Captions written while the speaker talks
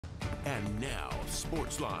And now,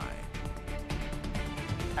 Sportsline.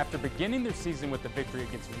 After beginning their season with a victory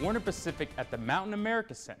against Warner Pacific at the Mountain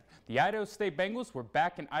America Center, the Idaho State Bengals were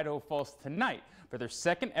back in Idaho Falls tonight for their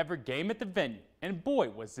second ever game at the venue. And boy,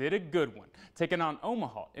 was it a good one, taking on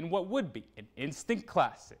Omaha in what would be an instant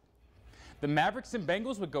classic. The Mavericks and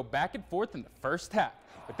Bengals would go back and forth in the first half,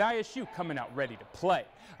 with ISU coming out ready to play.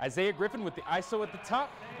 Isaiah Griffin with the ISO at the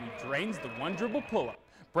top, and he drains the one dribble pull-up.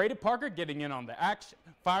 Brady Parker getting in on the action,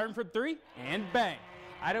 firing from three, and bang.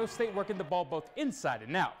 Idaho State working the ball both inside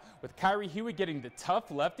and out, with Kyrie Huey getting the tough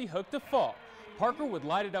lefty hook to fall. Parker would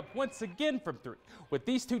light it up once again from three, with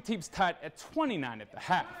these two teams tied at 29 at the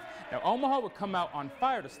half. Now Omaha would come out on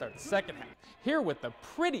fire to start the second half, here with a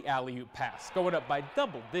pretty alley-oop pass going up by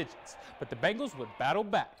double digits, but the Bengals would battle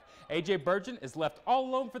back. A.J. Burgeon is left all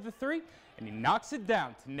alone for the three, and he knocks it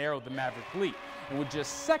down to narrow the Maverick lead. And with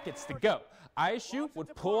just seconds to go, ISU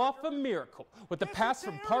would pull off a miracle with a pass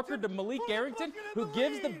from Parker to Malik Arrington, who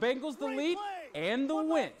gives the Bengals the lead and the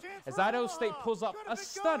win, as Idaho State pulls off a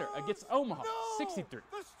stunner against Omaha,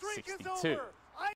 63-62.